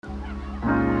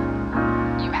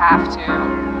have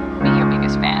to be your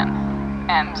biggest fan.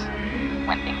 And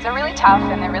when things are really tough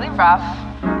and they're really rough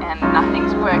and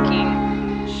nothing's working,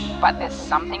 but there's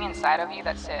something inside of you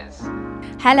that says...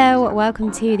 Hello,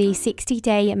 welcome to the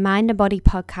 60-Day Mind and Body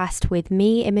podcast with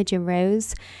me, Imogen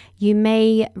Rose. You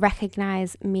may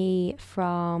recognise me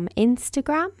from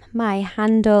Instagram. My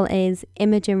handle is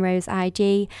Imogen Rose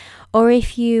IG. Or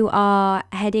if you are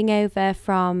heading over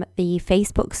from the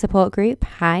Facebook support group,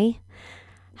 hi,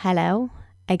 hello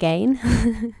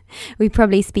again. We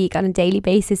probably speak on a daily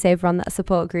basis over on that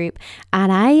support group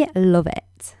and I love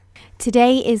it.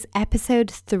 Today is episode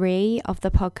 3 of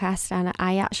the podcast and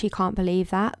I actually can't believe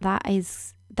that.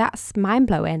 That's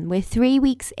mind-blowing. We're 3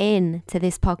 weeks in to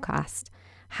this podcast.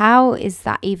 How is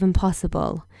that even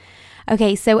possible?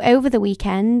 Okay, so over the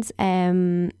weekend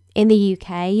in the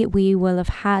UK, we will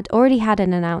have already had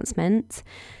an announcement.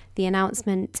 The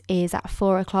announcement is at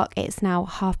 4 o'clock. It's now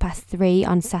 3:30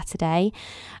 on Saturday.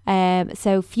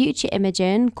 So future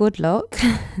Imogen, good luck.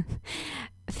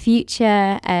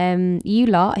 Future you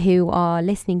lot who are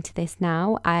listening to this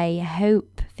now, I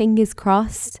hope, fingers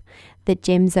crossed, that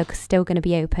gyms are still going to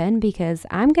be open, because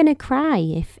I'm going to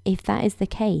cry if that is the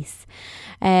case.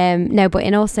 No, but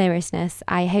in all seriousness,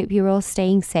 I hope you're all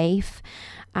staying safe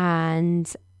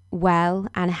and well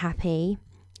and happy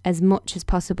as much as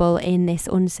possible in this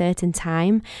uncertain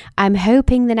time. I'm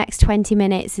hoping the next 20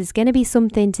 minutes is going to be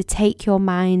something to take your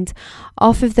mind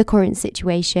off of the current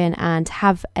situation and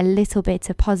have a little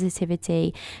bit of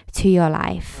positivity to your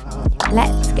life.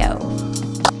 Let's go.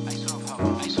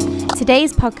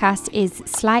 Today's podcast is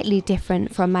slightly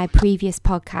different from my previous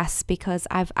podcasts because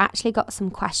I've actually got some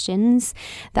questions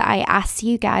that I asked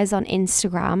you guys on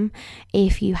Instagram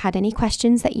if you had any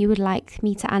questions that you would like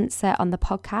me to answer on the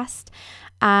podcast.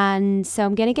 And so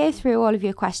I'm going to go through all of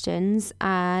your questions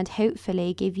and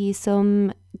hopefully give you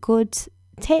some good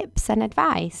tips and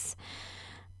advice.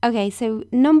 Okay, so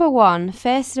number 1,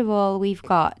 first of all, we've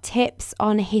got tips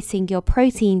on hitting your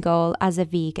protein goal as a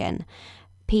vegan.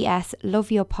 P.S.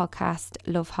 Love your podcast.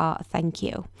 Love heart. Thank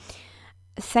you.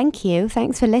 Thank you.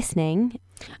 Thanks for listening.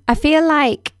 I feel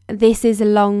like this is a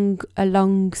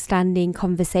long-standing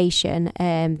conversation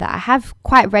that I have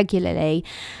quite regularly.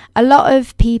 A lot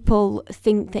of people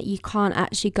think that you can't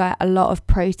actually get a lot of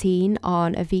protein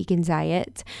on a vegan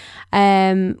diet,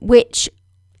 which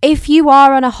if you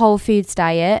are on a whole foods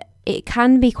diet, it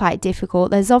can be quite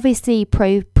difficult. There's obviously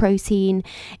protein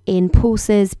in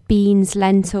pulses, beans,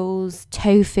 lentils,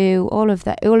 tofu, all of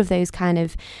those kind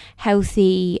of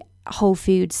healthy whole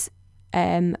foods.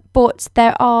 But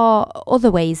there are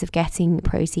other ways of getting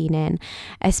protein in,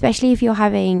 especially if you're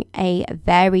having a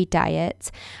varied diet.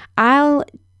 I'll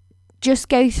just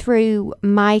go through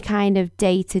my kind of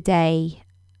day-to-day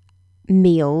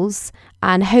meals,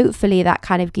 and hopefully that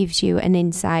kind of gives you an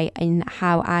insight in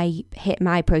how I hit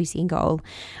my protein goal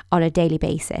on a daily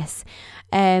basis.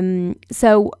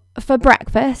 So for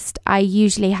breakfast, I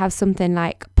usually have something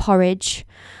like porridge,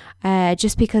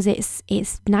 just because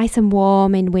it's nice and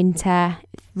warm in winter.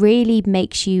 It really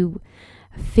makes you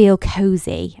feel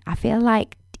cozy. I feel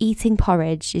like eating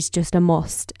porridge is just a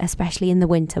must, especially in the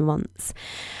winter months.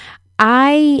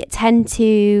 I tend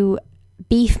to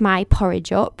beef my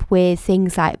porridge up with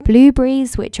things like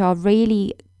blueberries, which are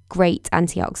really great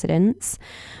antioxidants.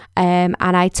 And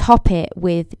I top it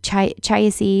with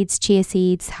chia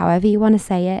seeds, however you want to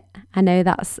say it. I know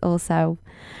that's also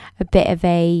a bit of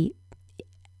a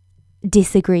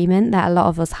disagreement that a lot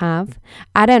of us have.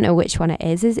 I don't know which one it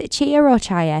is. Is it chia or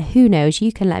chia? Who knows?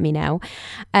 You can let me know.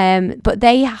 But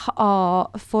they are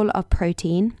full of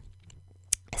protein.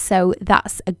 So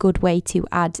that's a good way to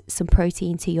add some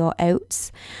protein to your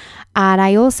oats. And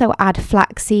I also add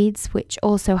flax seeds, which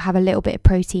also have a little bit of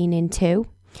protein in too.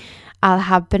 I'll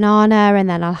have banana, and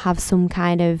then I'll have some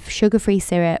kind of sugar-free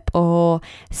syrup or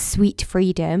sweet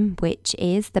freedom, which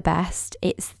is the best.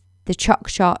 It's the choc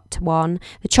shot one.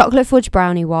 The chocolate fudge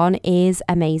brownie one is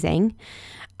amazing.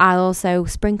 I'll also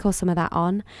sprinkle some of that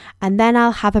on, and then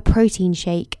I'll have a protein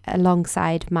shake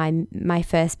alongside my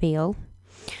first meal.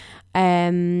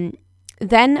 Then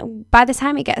by the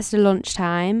time it gets to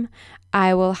lunchtime,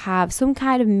 I will have some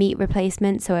kind of meat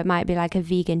replacement. So it might be like a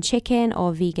vegan chicken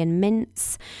or vegan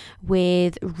mince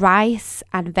with rice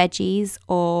and veggies,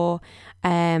 or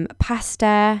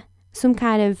pasta, some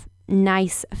kind of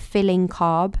nice filling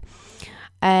carb.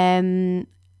 And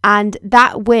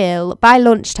that will, by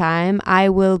lunchtime, I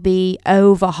will be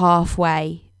over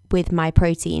halfway with my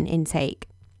protein intake.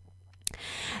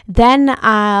 Then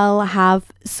I'll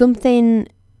have something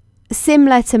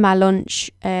similar to my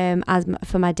lunch as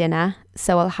for my dinner.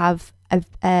 So I'll have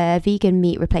a vegan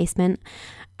meat replacement,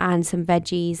 and some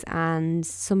veggies and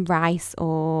some rice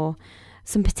or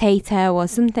some potato or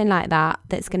something like that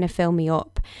that's going to fill me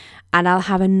up, and I'll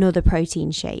have another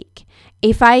protein shake.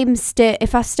 If I've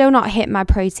still not hit my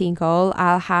protein goal,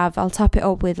 I'll top it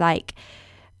up with like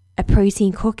a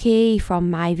protein cookie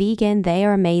from My Vegan. They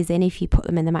are amazing if you put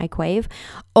them in the microwave.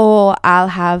 Or I'll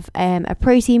have a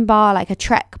protein bar, like a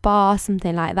Trek bar,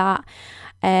 something like that.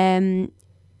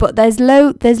 But there's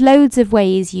loads of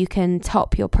ways you can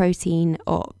top your protein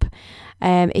up.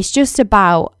 It's just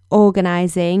about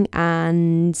organizing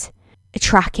and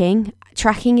tracking.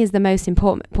 Tracking is the most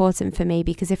important for me,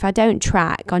 because if I don't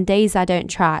track, on days I don't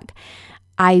track,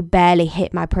 I barely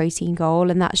hit my protein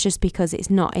goal, and that's just because it's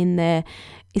not in the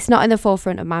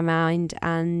forefront of my mind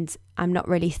and I'm not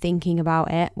really thinking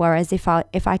about it. Whereas if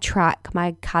I track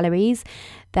my calories,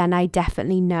 then I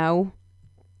definitely know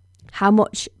how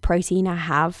much protein I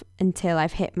have until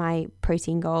I've hit my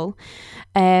protein goal.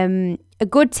 A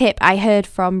good tip I heard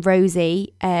from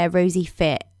Rosie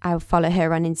Fit. I follow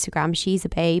her on Instagram. She's a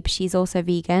babe. She's also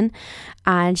vegan,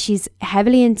 and she's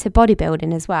heavily into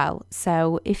bodybuilding as well.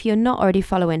 So if you're not already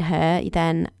following her,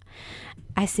 then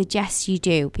I suggest you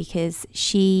do, because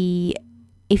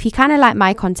if you kind of like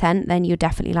my content, then you'll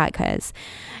definitely like hers.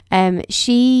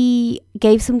 She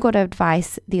gave some good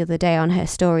advice the other day on her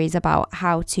stories about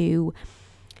how to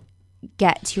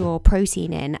get your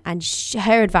protein in, and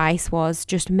her advice was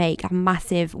just make a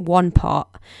massive one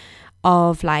pot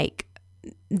of like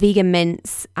vegan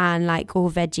mince and like all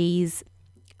veggies,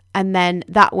 and then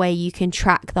that way you can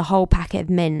track the whole packet of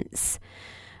mince.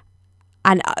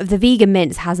 And the vegan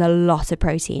mince has a lot of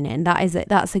protein in.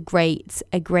 That's a great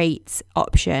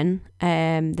option.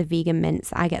 The vegan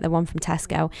mince, I get the one from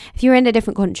Tesco. If you're in a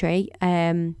different country,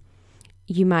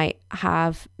 you might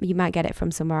get it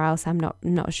from somewhere else. I'm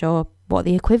not sure what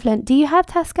the equivalent. Do you have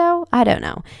Tesco? I don't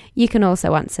know. You can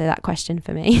also answer that question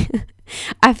for me.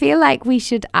 I feel like we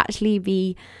should actually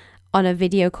be on a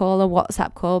video call or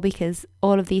WhatsApp call, because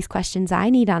all of these questions I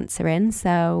need answering.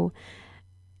 So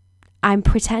I'm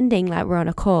pretending like we're on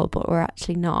a call, but we're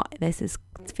actually not. It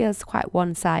feels quite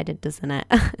one-sided, doesn't it?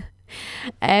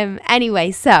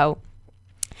 Anyway, so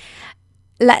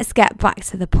let's get back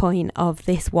to the point of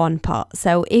this one pot.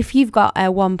 So if you've got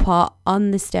a one pot on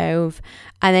the stove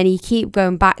and then you keep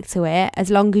going back to it,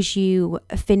 as long as you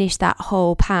finish that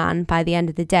whole pan by the end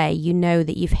of the day, you know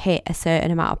that you've hit a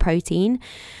certain amount of protein.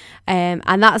 And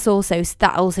that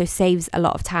also saves a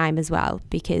lot of time as well,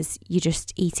 because you're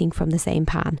just eating from the same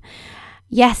pan.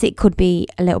 Yes, it could be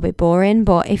a little bit boring,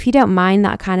 but if you don't mind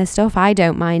that kind of stuff, I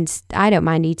don't mind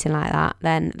eating like that,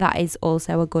 then that is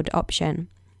also a good option.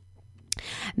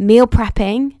 Meal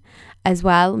prepping as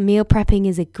well. Meal prepping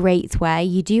is a great way.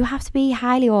 You do have to be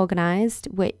highly organized,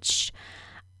 which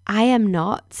I am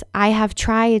not. I have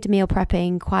tried meal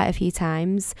prepping quite a few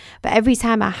times, but every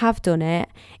time I have done it,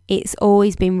 it's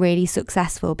always been really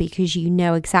successful, because you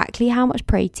know exactly how much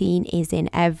protein is in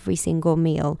every single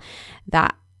meal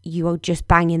that you will just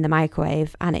bang in the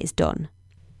microwave and it's done.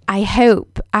 I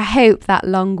hope that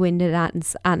long-winded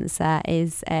answer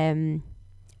is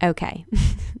okay.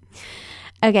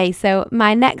 Okay, so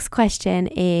my next question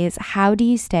is, how do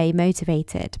you stay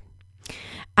motivated?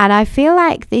 And I feel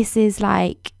like this is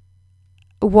like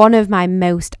one of my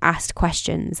most asked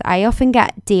questions. I often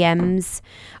get DMs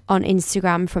on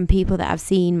Instagram from people that have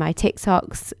seen my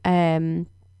TikToks,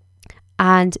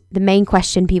 and the main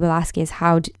question people ask is,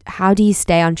 how do you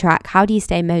stay on track? How do you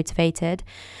stay motivated?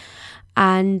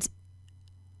 And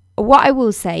what I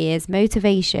will say is,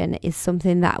 motivation is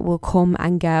something that will come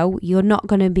and go. You're not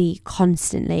going to be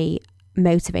constantly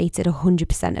motivated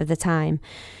 100% of the time.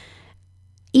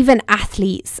 Even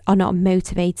athletes are not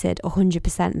motivated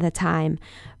 100% of the time.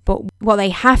 But what they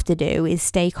have to do is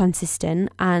stay consistent.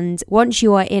 And once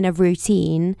you are in a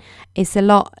routine, it's a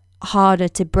lot harder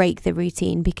to break the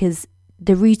routine, because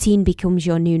the routine becomes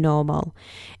your new normal.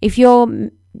 If you're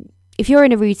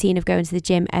in a routine of going to the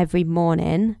gym every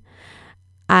morning,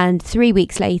 and 3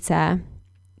 weeks later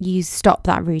you stop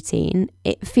that routine,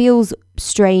 it feels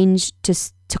strange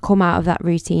to come out of that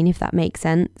routine, if that makes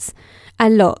sense.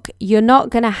 And look, you're not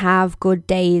going to have good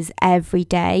days every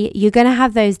day. You're going to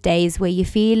have those days where you're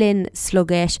feeling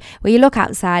sluggish, where you look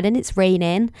outside and it's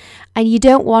raining and you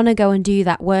don't want to go and do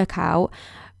that workout.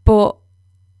 But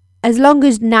as long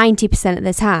as 90% of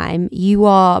the time you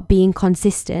are being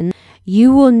consistent,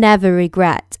 you will never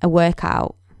regret a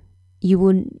workout.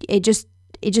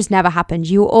 It just never happens.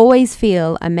 You always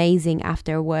feel amazing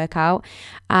after a workout,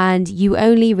 and you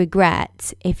only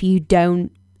regret if you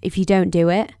don't do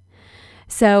it.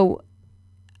 So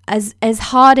as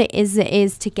hard it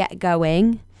is to get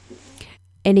going,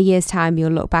 in a year's time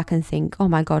you'll look back and think, oh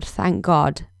my God, thank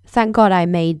God Thank God I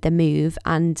made the move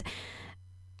and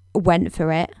went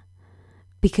for it,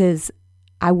 because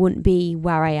I wouldn't be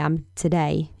where I am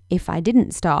today if I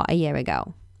didn't start a year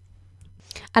ago.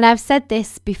 And I've said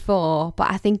this before,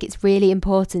 but I think it's really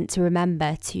important to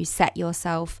remember to set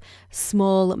yourself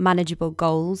small, manageable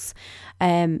goals,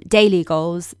 daily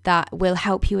goals that will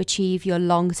help you achieve your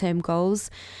long-term goals.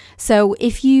 So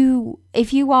if you've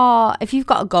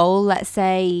got a goal, let's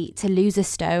say to lose a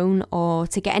stone or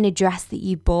to get in a dress that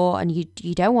you bought and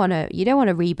you don't want to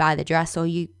rebuy the dress, or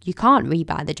you can't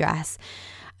rebuy the dress,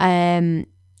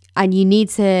 and you need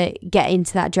to get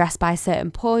into that dress by a certain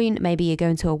point, maybe you're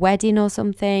going to a wedding or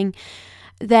something,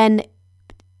 then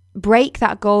break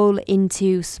that goal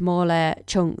into smaller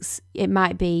chunks. It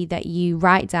might be that you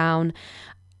write down,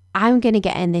 I'm going to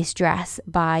get in this dress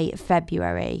by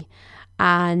February,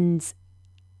 and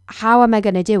how am I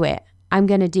going to do it? I'm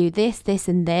going to do this, this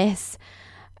and this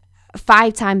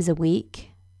 5 times a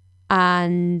week,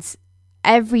 and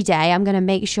every day I'm going to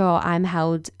make sure I'm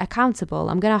held accountable.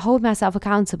 I'm going to hold myself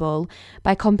accountable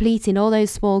by completing all those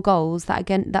small goals that's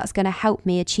going to help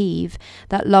me achieve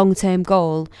that long-term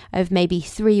goal of maybe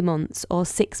 3 months or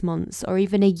 6 months or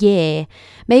even a year.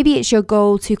 Maybe it's your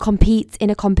goal to compete in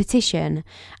a competition,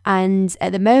 and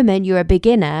at the moment you're a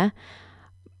beginner,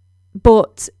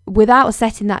 but without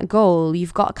setting that goal,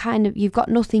 you've got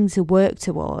nothing to work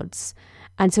towards.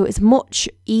 And so it's much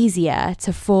easier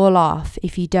to fall off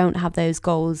if you don't have those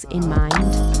goals in mind.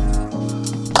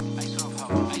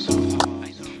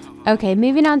 Okay,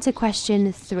 moving on to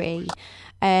question 3.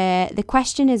 The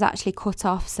question is actually cut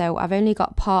off, so I've only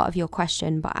got part of your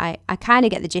question, but I kind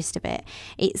of get the gist of it.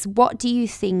 It's, what do you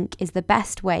think is the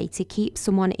best way to keep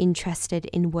someone interested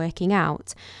in working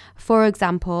out? For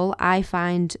example, I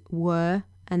find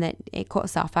and then it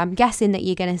cuts off. I'm guessing that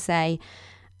you're going to say,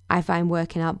 I find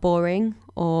working out boring,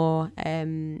 or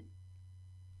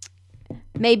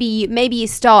maybe you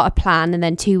start a plan and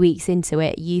then 2 weeks into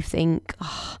it you think,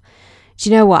 do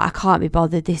you know what, I can't be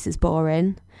bothered, this is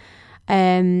boring.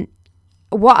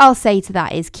 What I'll say to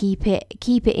that is keep it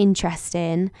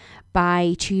interesting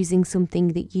by choosing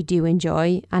something that you do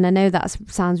enjoy. And I know that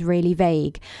sounds really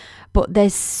vague, but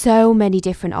there's so many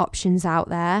different options out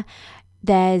there.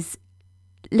 There's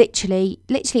literally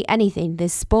anything.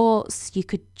 There's sports. You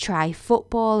could try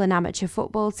football, an amateur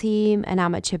football team, an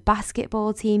amateur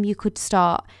basketball team. You could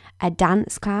start a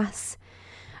dance class.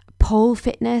 Pole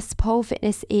fitness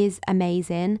is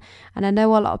amazing, and I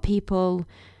know a lot of people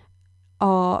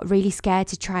are really scared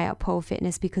to try out pole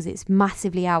fitness because it's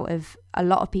massively out of a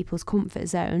lot of people's comfort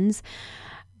zones.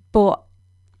 But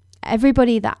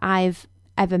everybody that I've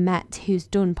ever met who's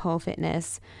done pole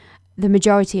fitness, the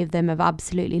majority of them have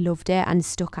absolutely loved it and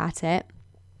stuck at it.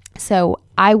 So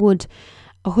I would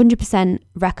 100%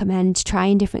 recommend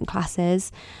trying different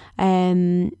classes,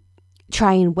 trying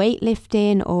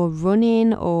weightlifting or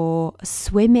running or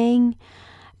swimming.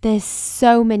 There's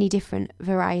so many different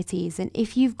varieties. And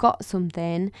if you've got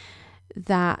something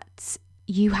that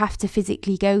you have to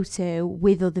physically go to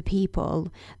with other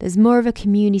people, there's more of a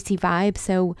community vibe.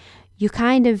 So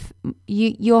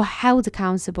you're held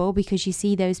accountable because you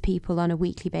see those people on a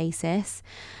weekly basis.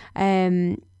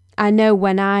 I know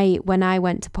when I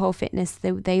went to pole fitness,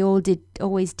 they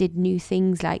always did new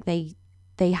things. Like they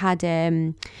had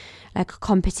like a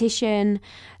competition,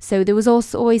 so there was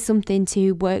also always something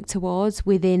to work towards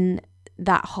within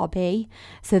that hobby.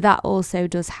 So that also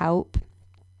does help.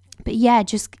 But yeah,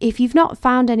 just if you've not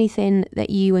found anything that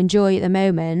you enjoy at the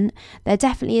moment, there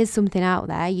definitely is something out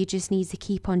there. You just need to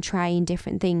keep on trying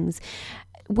different things.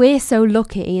 We're so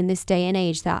lucky in this day and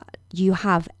age that you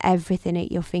have everything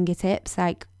at your fingertips.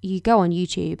 Like, you go on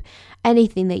YouTube,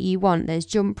 anything that you want. There's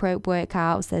jump rope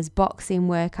workouts, there's boxing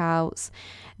workouts,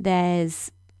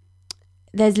 there's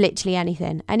literally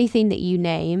anything that you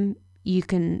name, you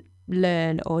can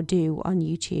learn or do on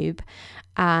YouTube.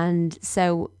 And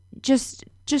so just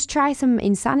try some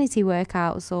insanity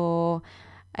workouts, or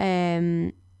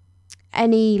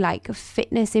any like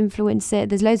fitness influencer.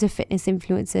 There's loads of fitness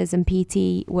influencers and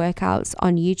PT workouts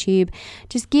on YouTube.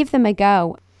 Just give them a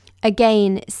go.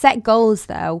 Again, set goals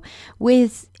though.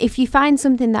 If you find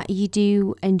something that you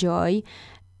do enjoy,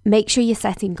 make sure you're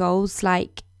setting goals.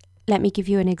 Like, let me give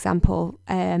you an example.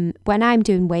 When I'm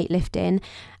doing weightlifting,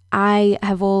 I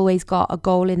have always got a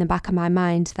goal in the back of my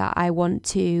mind that I want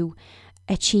to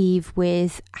achieve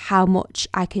with how much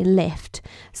I can lift.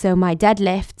 So my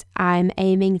deadlift, I'm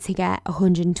aiming to get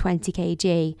 120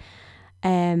 kg.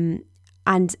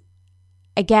 And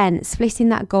again, splitting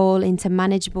that goal into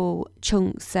manageable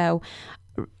chunks. So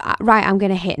right, I'm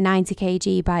going to hit 90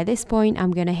 kg by this point,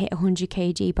 I'm going to hit 100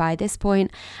 kg by this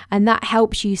point, and that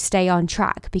helps you stay on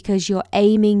track because you're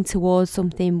aiming towards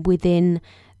something within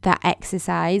that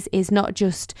exercise. Is not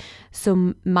just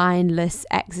some mindless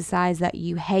exercise that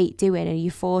you hate doing and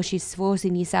you're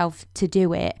forcing yourself to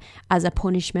do it as a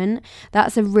punishment.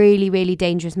 That's a really, really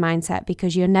dangerous mindset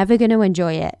because you're never going to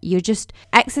enjoy it.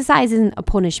 Exercise isn't a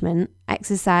punishment.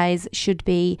 Exercise should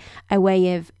be a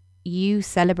way of you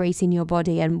celebrating your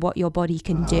body and what your body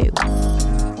can do.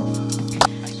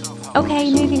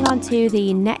 Okay, moving on to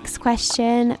the next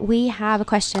question. We have a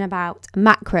question about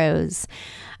macros.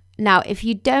 Now, if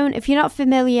you're not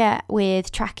familiar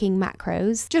with tracking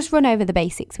macros, just run over the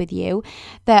basics with you.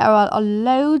 There are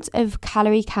loads of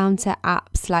calorie counter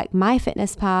apps like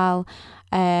MyFitnessPal.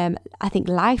 I think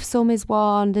LifeSum is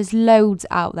one. There's loads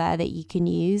out there that you can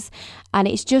use, and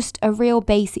it's just a real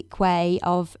basic way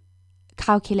of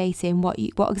calculating what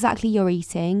exactly you're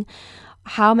eating,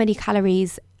 how many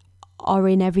calories are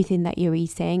in everything that you're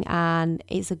eating, and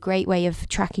it's a great way of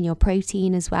tracking your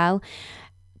protein as well,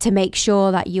 to make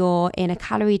sure that you're in a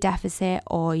calorie deficit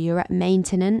or you're at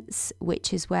maintenance,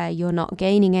 which is where you're not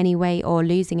gaining any weight or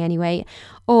losing any weight,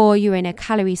 or you're in a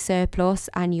calorie surplus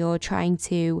and you're trying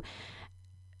to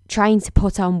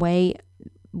put on weight,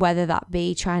 whether that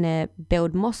be trying to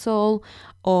build muscle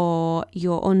or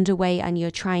you're underweight and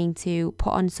you're trying to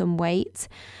put on some weight.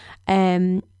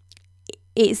 It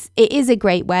is a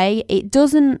great way. It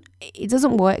doesn't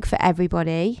work for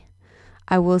everybody.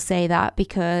 I will say that,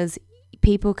 because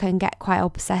people can get quite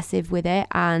obsessive with it,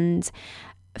 and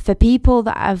for people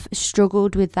that have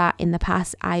struggled with that in the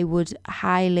past, I would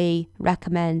highly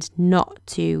recommend not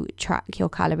to track your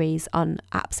calories on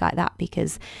apps like that,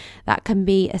 because that can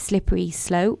be a slippery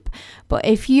slope. But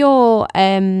if you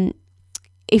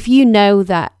know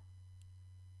that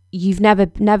you've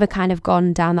never kind of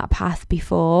gone down that path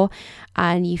before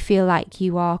and you feel like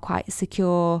you are quite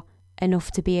secure enough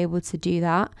to be able to do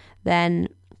that, then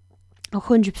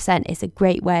 100% is a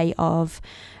great way of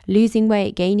losing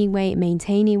weight, gaining weight,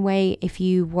 maintaining weight. If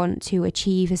you want to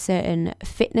achieve a certain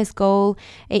fitness goal,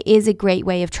 it is a great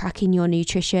way of tracking your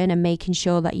nutrition and making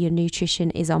sure that your nutrition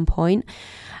is on point.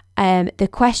 The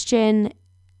question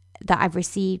that I've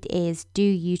received is, do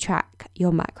you track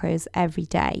your macros every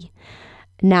day?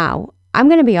 Now, I'm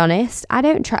going to be honest, I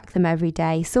don't track them every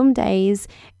day. Some days,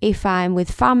 if I'm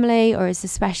with family or it's a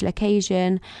special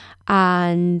occasion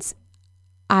and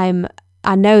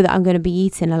I know that I'm going to be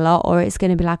eating a lot, or it's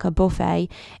going to be like a buffet,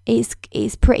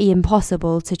 it's pretty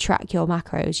impossible to track your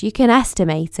macros. You can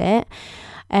estimate it,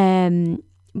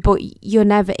 but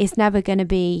it's never going to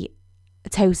be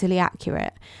totally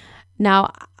accurate.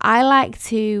 Now, I like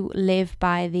to live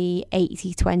by the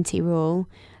 80-20 rule.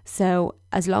 So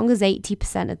as long as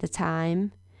 80% of the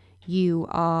time you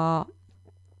are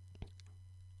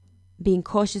being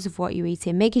cautious of what you're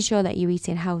eating, making sure that you're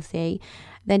eating healthy,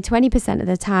 then 20% of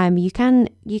the time you can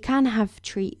have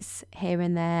treats here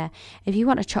and there. If you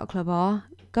want a chocolate bar,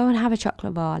 go and have a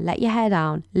chocolate bar. Let your hair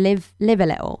down. Live a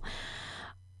little.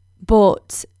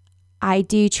 But I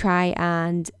do try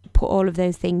and put all of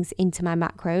those things into my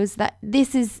macros. That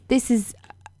this is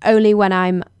only when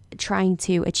I'm trying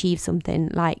to achieve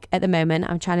something. Like at the moment,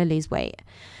 I'm trying to lose weight,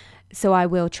 so I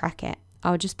will track it.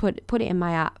 I'll just put it in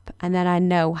my app, and then I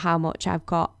know how much I've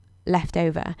got left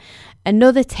over.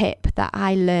 Another tip that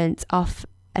I learnt off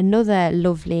another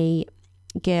lovely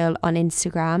girl on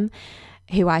Instagram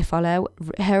who I follow,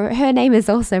 her name is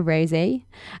also Rosie,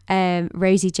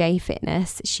 Rosie J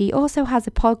Fitness. She also has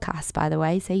a podcast, by the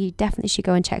way, so you definitely should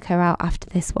go and check her out after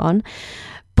this one.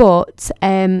 But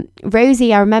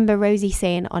Rosie, I remember Rosie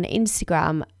saying on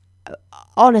Instagram,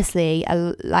 honestly,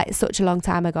 like such a long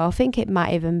time ago, I think it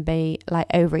might even be like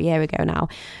over a year ago now,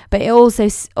 but it also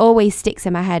always sticks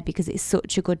in my head because it's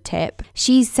such a good tip.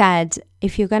 She said,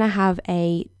 if you're going to have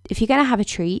a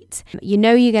treat,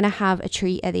 you're going to have a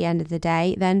treat at the end of the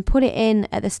day, then put it in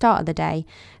at the start of the day,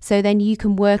 so then you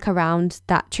can work around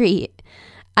that treat.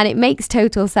 And it makes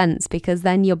total sense, because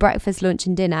then your breakfast, lunch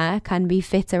and dinner can be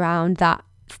fit around that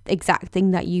exact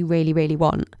thing that you really, really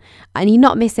want, and you're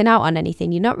not missing out on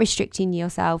anything. You're not restricting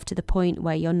yourself to the point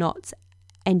where you're not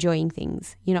enjoying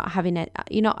things. You're not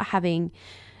having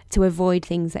to avoid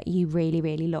things that you really,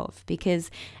 really love,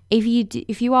 because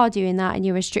if you are doing that and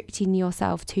you're restricting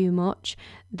yourself too much,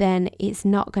 then it's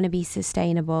not going to be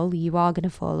sustainable. You are going to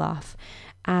fall off,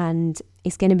 and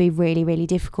it's going to be really, really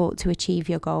difficult to achieve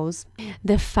your goals.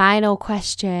 The final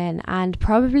question, and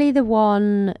probably the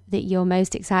one that you're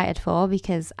most excited for,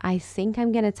 because I think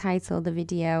I'm going to title the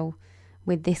video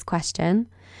with this question.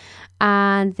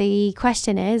 And the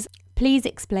question is, please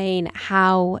explain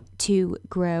how to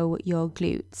grow your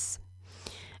glutes.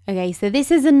 Okay, so this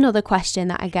is another question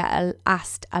that I get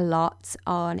asked a lot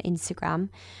on Instagram.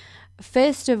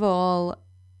 First of all,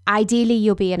 ideally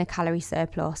you'll be in a calorie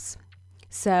surplus.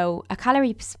 So a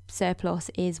calorie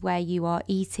surplus is where you are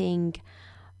eating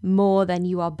more than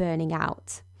you are burning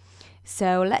out.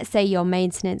 So let's say your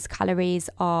maintenance calories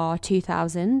are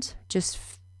 2,000, just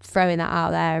throwing that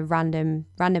out there, random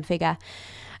figure.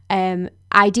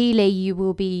 Ideally, you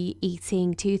will be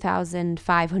eating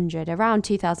 2,500, around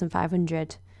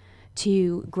 2,500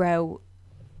 to grow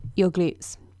your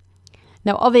glutes.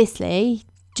 Now, obviously,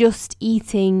 just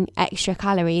eating extra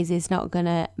calories is not going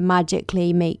to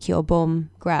magically make your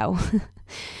bum grow.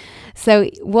 So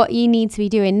what you need to be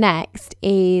doing next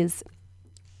is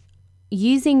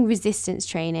using resistance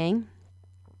training,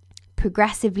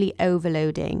 progressively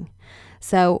overloading.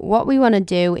 So what we want to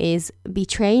do is be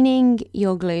training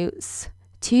your glutes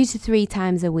 2 to 3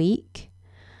 times a week.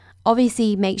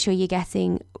 Obviously, make sure you're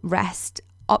getting rest,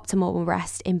 optimal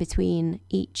rest in between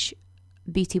each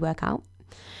booty workout.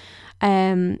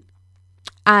 And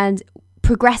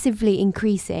progressively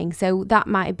increasing. So that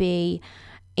might be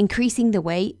increasing the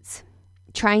weight,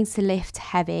 trying to lift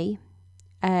heavy.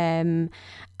 And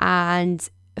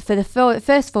for the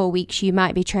first 4 weeks, you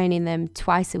might be training them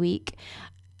twice a week.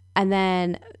 And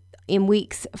then in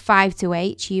weeks 5 to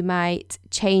 8, you might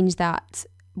change that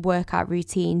workout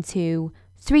routine to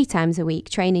 3 times a week,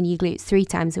 training your glutes 3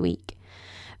 times a week.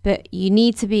 But you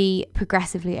need to be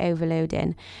progressively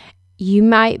overloading. You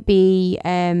might be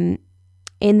in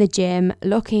the gym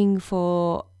looking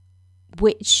for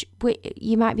which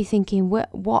you might be thinking,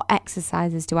 what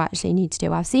exercises do I actually need to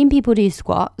do? I've seen people do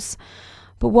squats,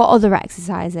 but what other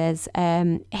exercises?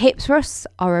 Hip thrusts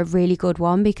are a really good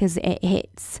one because it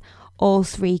hits all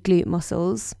 3 glute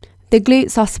muscles. The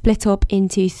glutes are split up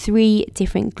into 3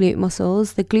 different glute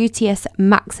muscles. The gluteus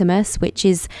maximus, which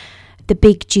is the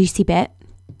big juicy bit,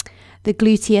 the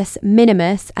gluteus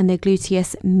minimus, and the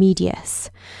gluteus medius.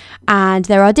 And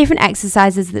there are different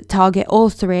exercises that target all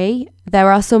 3. There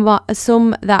are some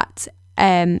that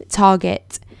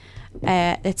target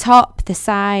the top, the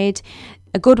side.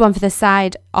 A good one for the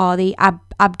side are the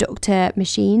abductor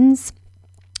machines.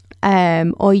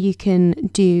 Or you can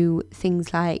do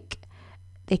things like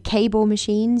the cable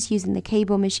machines, using the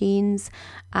cable machines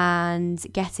and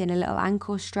getting a little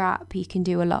ankle strap. You can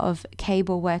do a lot of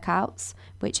cable workouts,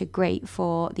 which are great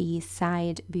for the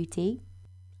side booty.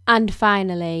 And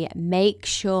finally, make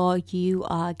sure you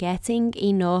are getting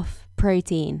enough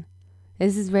protein.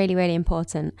 This is really, really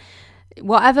important.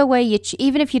 Whatever way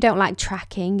even if you don't like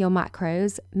tracking your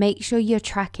macros, make sure you're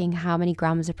tracking how many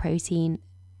grams of protein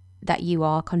that you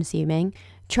are consuming.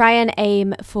 Try and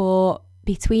aim for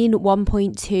between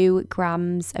 1.2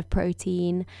 grams of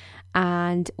protein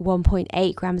and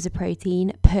 1.8 grams of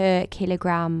protein per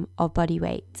kilogram of body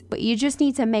weight. But you just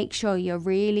need to make sure you're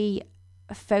really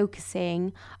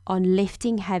focusing on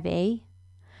lifting heavy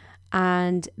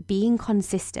and being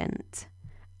consistent.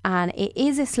 And it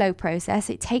is a slow process.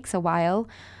 It takes a while,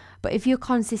 but if you're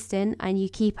consistent and you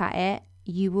keep at it,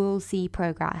 you will see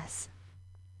progress.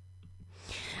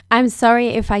 I'm sorry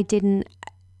if I didn't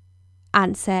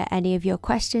answer any of your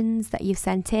questions that you've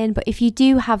sent in, but if you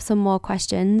do have some more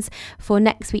questions for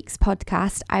next week's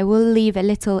podcast, I will leave a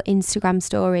little Instagram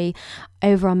story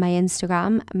over on my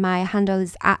Instagram. My handle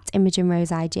is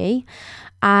 @ImogenRoseIG,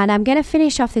 and I'm going to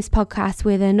finish off this podcast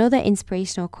with another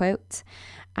inspirational quote.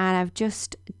 And I've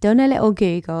just done a little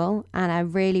Google, and I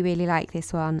really, really like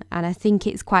this one, and I think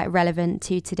it's quite relevant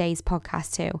to today's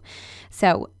podcast too.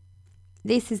 So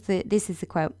this is the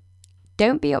quote.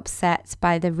 Don't be upset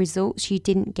by the results you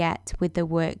didn't get with the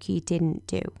work you didn't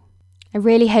do. I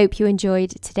really hope you enjoyed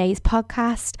today's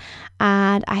podcast,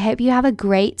 and I hope you have a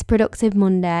great, productive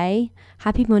Monday.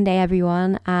 Happy Monday,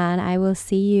 everyone, and I will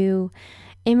see you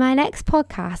in my next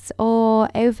podcast or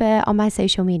over on my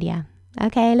social media.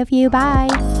 Okay, love you.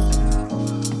 Bye.